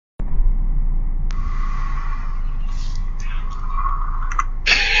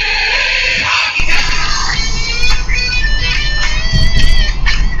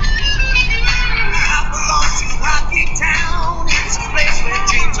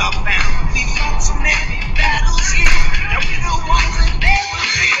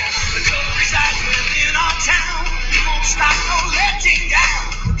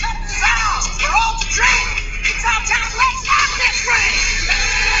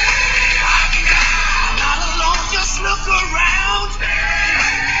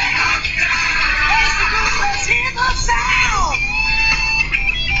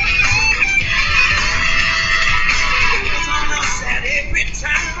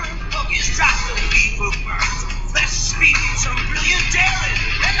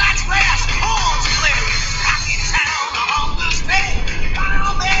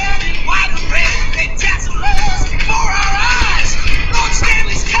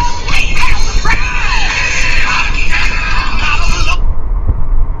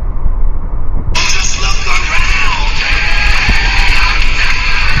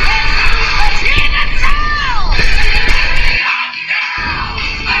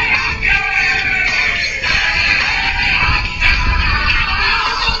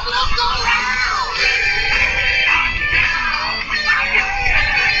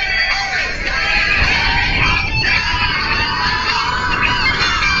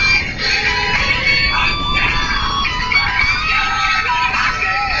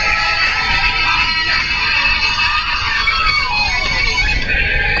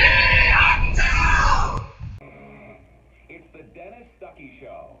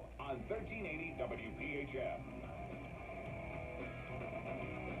Gem.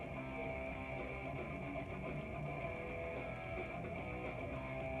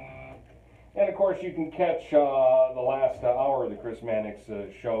 And of course, you can catch the last hour of the Chris Mannix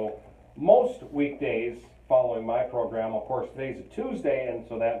show most weekdays following my program. Of course, today's a Tuesday, and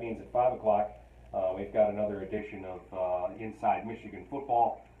so that means at 5 o'clock we've got another edition of Inside Michigan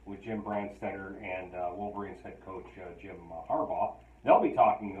Football with Jim Brandstetter and Wolverines head coach Jim Harbaugh. They'll be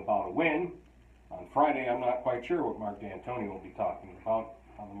talking about a win. On Friday, I'm not quite sure what Mark D'Antonio will be talking about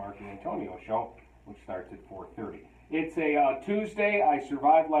on the Mark D'Antonio show, which starts at 4:30. It's a Tuesday. I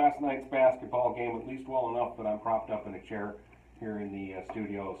survived last night's basketball game at least well enough that I'm propped up in a chair here in the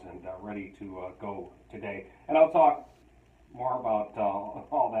studios and ready to go today. And I'll talk more about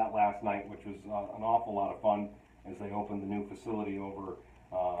all that last night, which was an awful lot of fun as they opened the new facility over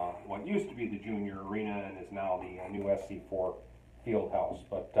what used to be the Junior Arena and is now the new SC4 Field House.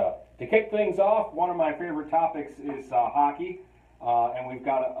 But to kick things off, one of my favorite topics is hockey. And we've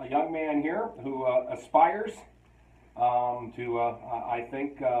got a young man here who aspires to, I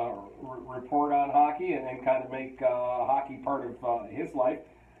think, report on hockey and kind of make hockey part of his life.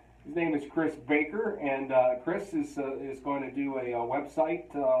 His name is Chris Baker, and Chris is going to do a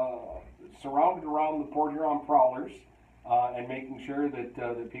website surrounded around the Port Huron Prowlers and making sure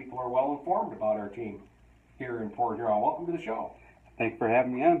that people are well informed about our team here in Port Huron. Welcome to the show. Thanks for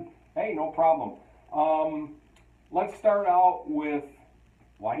having me on. Hey, no problem. Let's start out with,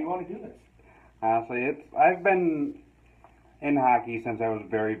 why do you want to do this? Honestly, I've been in hockey since I was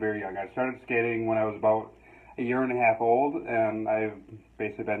very, very young. I started skating when I was about a year and a half old, and I've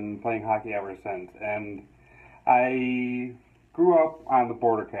basically been playing hockey ever since. And I grew up on the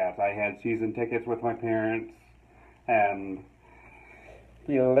Border Cats. I had season tickets with my parents, and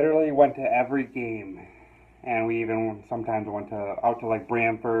we literally went to every game. And we even sometimes went out to like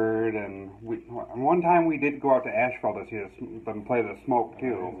Brantford, and one time we did go out to Asheville to see them play the Smoke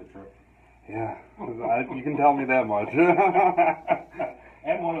too. Yeah, you can tell me that much.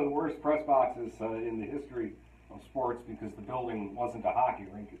 And one of the worst press boxes in the history of sports, because the building wasn't a hockey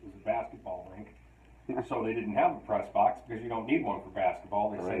rink, it was a basketball rink. So they didn't have a press box because you don't need one for basketball.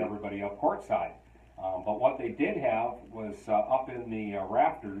 They set everybody up courtside. But what they did have was up in the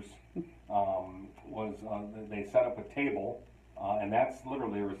rafters they set up a table, and that's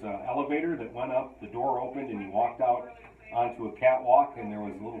literally, there was an elevator that went up, the door opened, and you walked out onto a catwalk, and there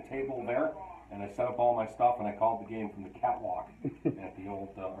was a little table there, and I set up all my stuff, and I called the game from the catwalk at the old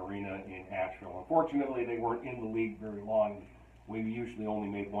arena in Asheville. Unfortunately, they weren't in the league very long. We usually only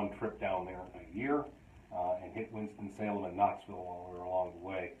made one trip down there a year and hit Winston-Salem and Knoxville while we were along the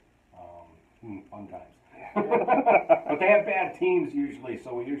way. Fun times. But they have bad teams usually,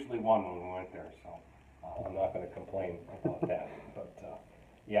 so we usually won when we went there, so I'm not going to complain about that. But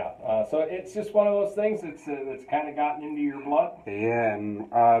so it's just one of those things that's kind of gotten into your blood. Yeah,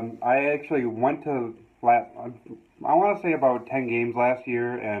 and I actually went to I want to say about 10 games last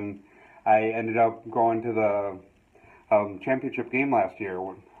year, and I ended up going to the championship game last year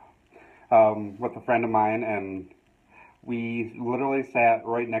with a friend of mine, and we literally sat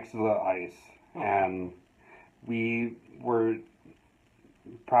right next to the ice, and we were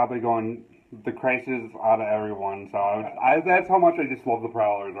probably going the crisis out of everyone. So that's how much I just love the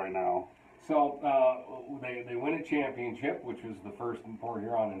Prowlers right now. So they win a championship, which was the first in Port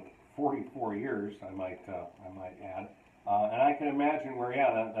Huron in 44 years, I might add. And I can imagine where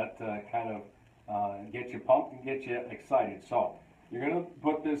that kind of gets you pumped and gets you excited. So you're going to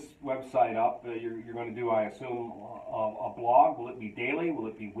put this website up. You're going to do, I assume, a blog. Will it be daily? Will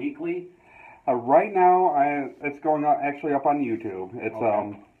it be weekly? Right now, it's going actually up on YouTube.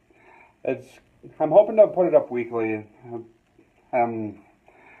 I'm hoping to put it up weekly.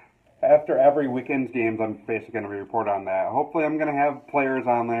 After every weekend's games, I'm basically going to report on that. Hopefully, I'm going to have players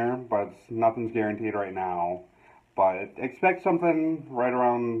on there, but nothing's guaranteed right now. But expect something right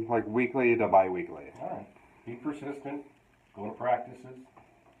around like weekly to bi-weekly. All right. Be persistent. Go to practices.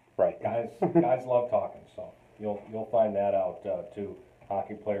 Right. Guys love talking, so you'll find that out too.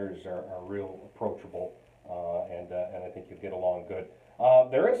 Hockey players are real approachable, and I think you'll get along good.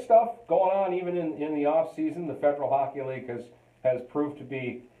 There is stuff going on even in the off season. The Federal Hockey League has proved to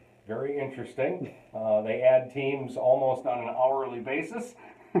be very interesting. They add teams almost on an hourly basis.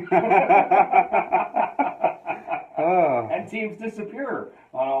 And teams disappear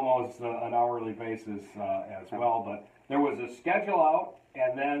on almost an hourly basis as well. But there was a schedule out,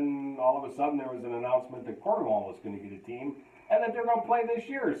 and then all of a sudden there was an announcement that Cornwall was going to get a team, and that they're going to play this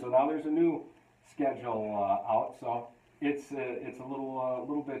year. So now there's a new schedule out. So it's a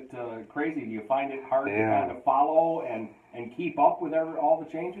little bit crazy. Do you find it hard to kind of follow and keep up with all the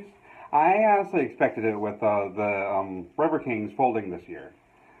changes? I honestly expected it with the River Kings folding this year.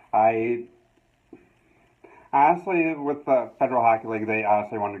 I honestly, with the Federal Hockey League, they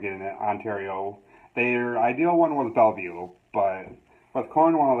honestly wanted to get in Ontario. Their ideal one was Bellevue, but with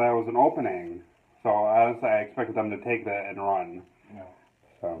Cornwall, that was an opening. So honestly, I expected them to take that and run. Yeah.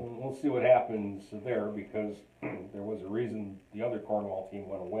 So We'll see what happens there because there was a reason the other Cornwall team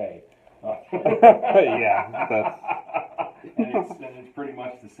went away. yeah, that's and it's pretty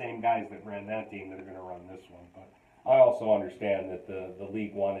much the same guys that ran that team that are going to run this one. But I also understand that the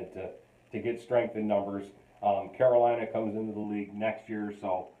league wanted to get strength in numbers. Carolina comes into the league next year,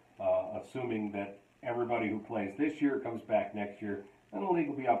 so assuming that everybody who plays this year comes back next year, then the league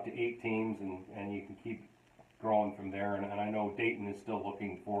will be up to 8 teams, and you can keep growing from there. And I know Dayton is still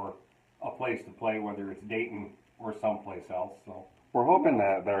looking for a place to play, whether it's Dayton or someplace else. So we're hoping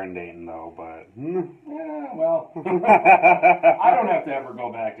that they're in Dayton though, but yeah, well, I don't have to ever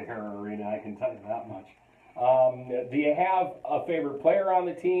go back to Hara Arena. I can tell you that much. Do you have a favorite player on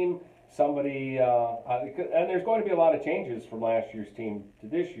the team? Somebody, and there's going to be a lot of changes from last year's team to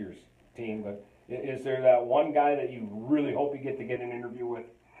this year's team, but is there that one guy that you really hope you get an interview with?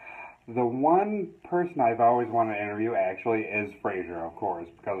 the one person I've always wanted to interview actually is Frazier, of course,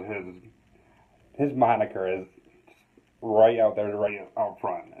 because his moniker is right out there, right out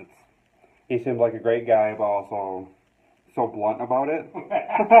front. He seems like a great guy, but also so blunt about it.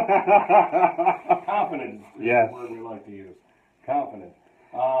 Confidence is Yes. the word we like to use. Confidence.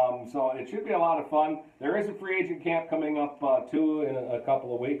 So it should be a lot of fun. There is a free agent camp coming up too in a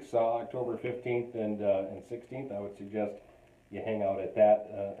couple of weeks, October 15th and 16th. I would suggest you hang out at that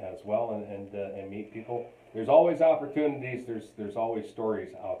as well and meet people. There's always opportunities. There's always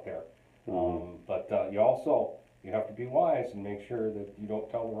stories out there. But you have to be wise and make sure that you don't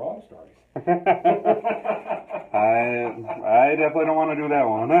tell the wrong stories. I definitely don't want to do that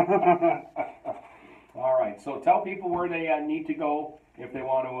one. All right, so tell people where they need to go if they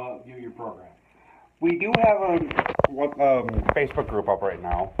want to view your program. We do have a Facebook group up right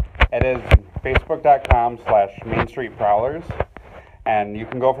now. It is facebook.com/Main Street Prowlers, and you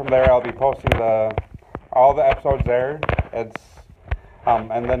can go from there. I'll be posting all the episodes there.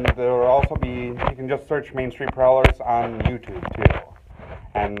 And then there will also be, you can just search Main Street Prowlers on YouTube too,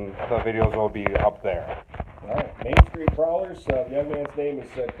 and the videos will be up there. All right, Main Street Prowlers. The young man's name is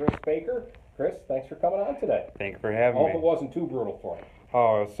Chris Baker. Chris, thanks for coming on today. Thank you for having I hope it me. wasn't too brutal for you.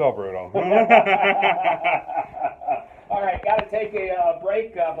 Oh, it was so brutal. All right, got to take a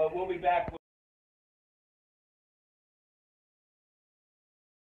break, but we'll be back.